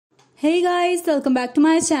Hey guys, welcome back to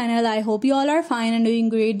my channel. I hope you all are fine and doing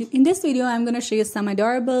great. In this video, I'm going to show you some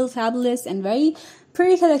adorable, fabulous and very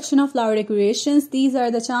pretty collection of flower decorations. These are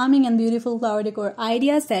the charming and beautiful flower decor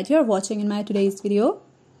ideas that you're watching in my today's video.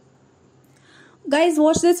 Guys,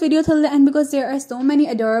 watch this video till the end because there are so many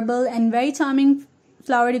adorable and very charming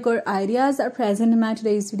flower decor ideas are present in my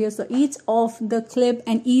today's video. So each of the clip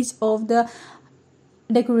and each of the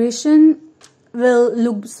decoration will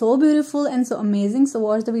look so beautiful and so amazing. So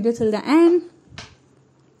watch the video till the end.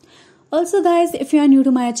 Also guys, if you are new to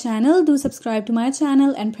my channel, do subscribe to my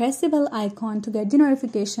channel and press the bell icon to get the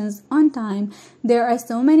notifications on time. There are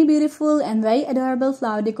so many beautiful and very adorable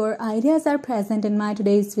flower decor ideas are present in my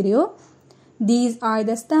today's video. These are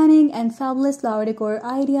the stunning and fabulous flower decor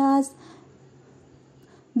ideas.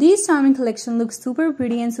 These charming collection looks super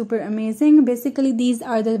pretty and super amazing. Basically, these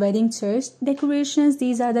are the wedding church decorations.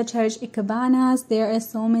 These are the church ikabanas. There are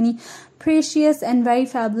so many precious and very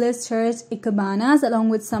fabulous church ikabanas along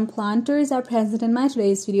with some planters are present in my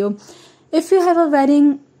today's video. If you have a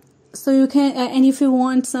wedding, so you can and if you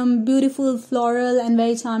want some beautiful floral and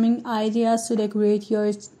very charming ideas to decorate your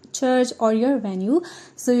church or your venue,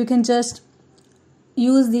 so you can just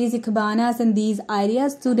use these ikabanas and these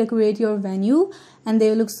ideas to decorate your venue, and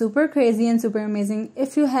they look super crazy and super amazing.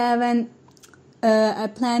 If you have a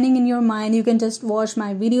planning in your mind, you can just watch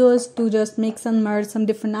my videos to just mix and merge some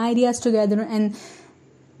different ideas together, and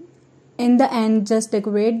in the end just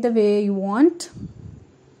decorate the way you want.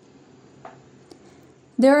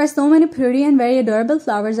 There are so many pretty and very adorable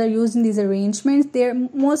flowers are used in these arrangements.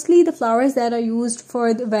 Mostly the flowers that are used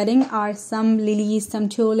for the wedding are some lilies, some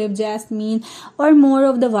tulip, jasmine, or more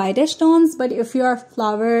of the whitish tones. But if you are a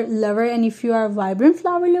flower lover and if you are vibrant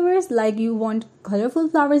flower lovers, like you want colorful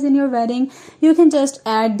flowers in your wedding, you can just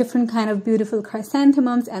add different kind of beautiful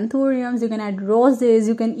chrysanthemums, anthuriums. You can add roses.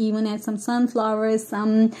 You can even add some sunflowers,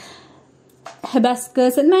 some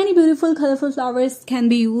hibiscus, and many beautiful colorful flowers can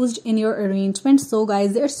be used in your arrangement. So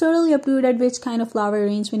guys, it's totally up to you that which kind of flower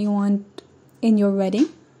arrangement you want in your wedding,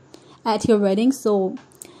 at your wedding. So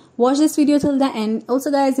watch this video till the end.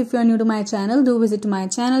 Also guys, if you are new to my channel, do visit my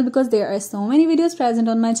channel because there are so many videos present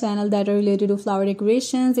on my channel that are related to flower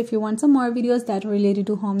decorations. If you want some more videos that are related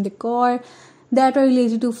to home decor, that are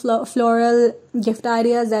related to floral gift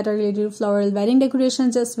ideas, that are related to floral wedding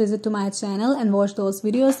decorations, just visit to my channel and watch those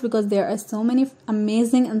videos because there are so many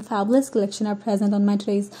amazing and fabulous collection are present on my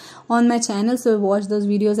channel. So watch those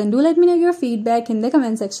videos and do let me know your feedback in the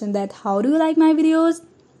comment section that how do you like my videos.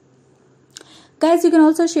 Guys, you can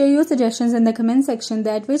also share your suggestions in the comment section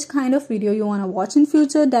that which kind of video you want to watch in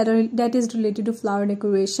future that is related to flower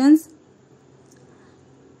decorations.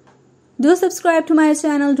 Do subscribe to my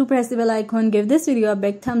channel, to press the bell icon, give this video a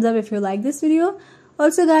big thumbs up if you like this video.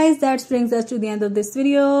 Also guys, that brings us to the end of this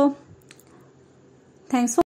video. Thanks for